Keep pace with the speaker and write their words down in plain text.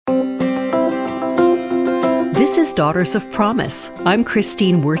This is Daughters of Promise. I'm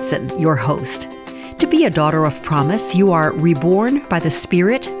Christine Wurtzen, your host. To be a daughter of promise, you are reborn by the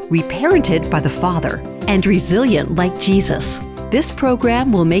Spirit, reparented by the Father, and resilient like Jesus. This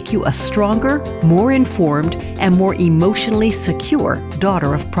program will make you a stronger, more informed, and more emotionally secure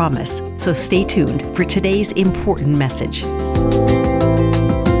daughter of promise. So stay tuned for today's important message.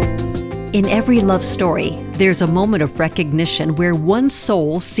 In every love story, there's a moment of recognition where one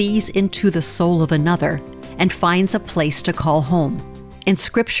soul sees into the soul of another and finds a place to call home. In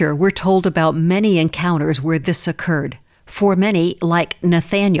Scripture, we're told about many encounters where this occurred. For many, like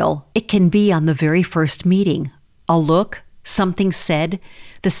Nathaniel, it can be on the very first meeting. A look, something said,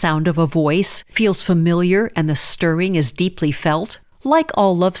 the sound of a voice feels familiar and the stirring is deeply felt. Like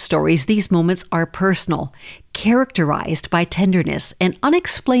all love stories, these moments are personal, characterized by tenderness and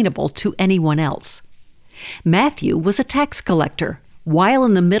unexplainable to anyone else. Matthew was a tax collector. While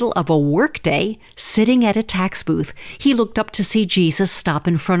in the middle of a workday, sitting at a tax booth, he looked up to see Jesus stop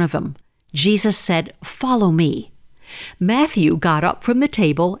in front of him. Jesus said, "Follow me." Matthew got up from the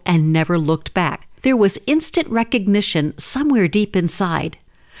table and never looked back. There was instant recognition somewhere deep inside.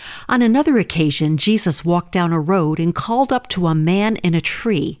 On another occasion, Jesus walked down a road and called up to a man in a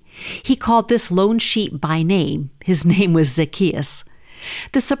tree. He called this lone sheep by name. His name was Zacchaeus.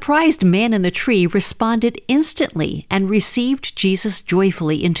 The surprised man in the tree responded instantly and received Jesus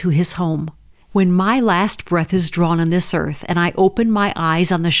joyfully into his home. When my last breath is drawn on this earth and I open my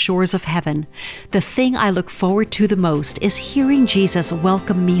eyes on the shores of heaven, the thing I look forward to the most is hearing Jesus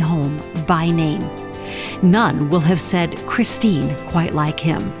welcome me home by name. None will have said Christine quite like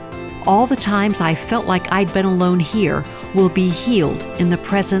him. All the times I felt like I'd been alone here will be healed in the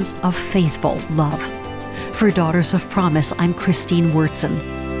presence of faithful love. For Daughters of Promise, I'm Christine Wurtzen.